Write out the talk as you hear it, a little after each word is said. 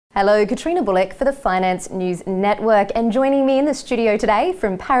Hello, Katrina Bullock for the Finance News Network, and joining me in the studio today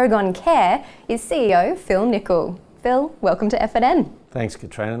from Paragon Care is CEO Phil Nicholl. Phil, welcome to FNN. Thanks,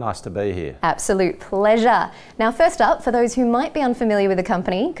 Katrina. Nice to be here. Absolute pleasure. Now, first up, for those who might be unfamiliar with the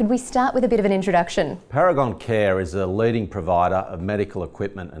company, could we start with a bit of an introduction? Paragon Care is a leading provider of medical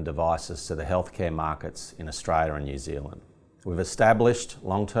equipment and devices to the healthcare markets in Australia and New Zealand. We've established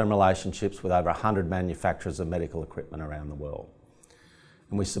long-term relationships with over 100 manufacturers of medical equipment around the world.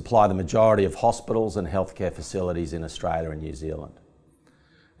 And we supply the majority of hospitals and healthcare facilities in Australia and New Zealand.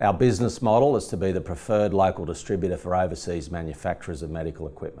 Our business model is to be the preferred local distributor for overseas manufacturers of medical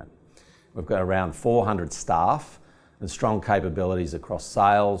equipment. We've got around 400 staff and strong capabilities across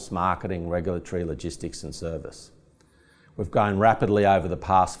sales, marketing, regulatory, logistics and service. We've grown rapidly over the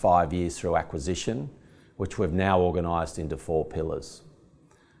past 5 years through acquisition, which we've now organised into 4 pillars.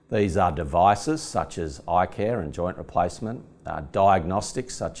 These are devices such as eye care and joint replacement,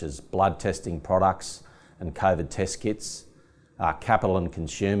 diagnostics such as blood testing products and COVID test kits, capital and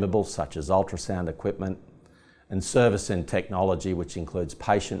consumables such as ultrasound equipment, and service and technology, which includes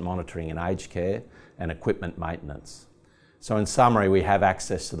patient monitoring and aged care and equipment maintenance. So in summary, we have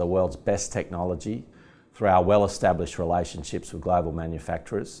access to the world's best technology through our well-established relationships with global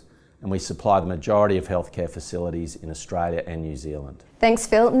manufacturers, and we supply the majority of healthcare facilities in Australia and New Zealand. Thanks,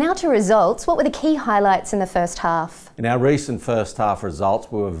 Phil. Now to results. What were the key highlights in the first half? In our recent first half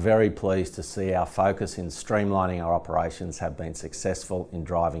results, we were very pleased to see our focus in streamlining our operations have been successful in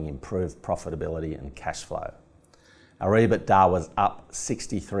driving improved profitability and cash flow. Our EBITDA was up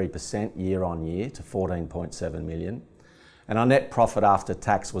 63% year on year to 14.7 million, and our net profit after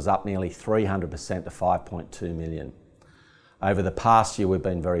tax was up nearly 300% to 5.2 million. Over the past year, we've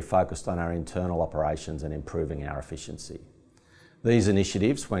been very focused on our internal operations and improving our efficiency. These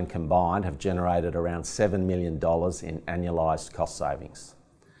initiatives, when combined, have generated around $7 million in annualised cost savings.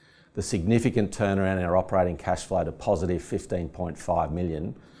 The significant turnaround in our operating cash flow to positive 15.5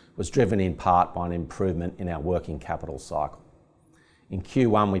 million was driven in part by an improvement in our working capital cycle. In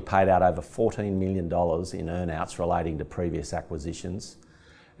Q1, we paid out over $14 million in earn-outs relating to previous acquisitions,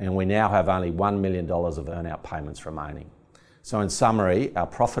 and we now have only $1 million of earn-out payments remaining. So in summary, our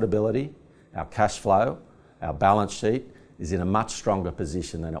profitability, our cash flow, our balance sheet is in a much stronger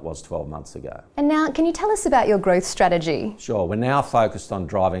position than it was 12 months ago. And now, can you tell us about your growth strategy? Sure, we're now focused on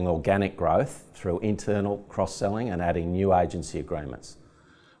driving organic growth through internal cross-selling and adding new agency agreements.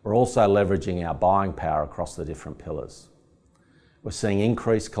 We're also leveraging our buying power across the different pillars. We're seeing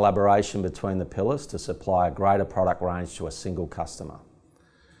increased collaboration between the pillars to supply a greater product range to a single customer.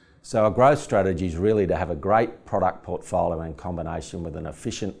 So our growth strategy is really to have a great product portfolio in combination with an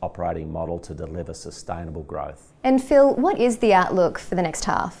efficient operating model to deliver sustainable growth. And Phil, what is the outlook for the next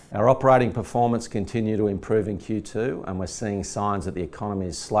half? Our operating performance continued to improve in Q2, and we're seeing signs that the economy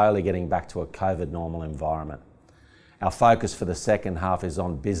is slowly getting back to a COVID normal environment. Our focus for the second half is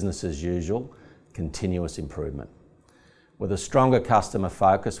on business as usual, continuous improvement. With a stronger customer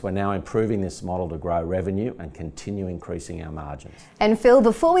focus, we're now improving this model to grow revenue and continue increasing our margins. And Phil,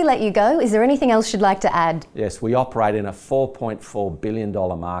 before we let you go, is there anything else you'd like to add? Yes, we operate in a $4.4 billion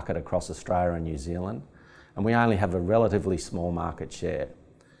market across Australia and New Zealand, and we only have a relatively small market share.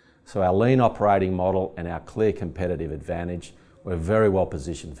 So our lean operating model and our clear competitive advantage, we're very well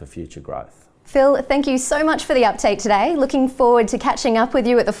positioned for future growth. Phil, thank you so much for the update today. Looking forward to catching up with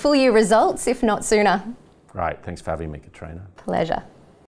you at the full year results, if not sooner. Great, thanks for having me, Katrina. Pleasure.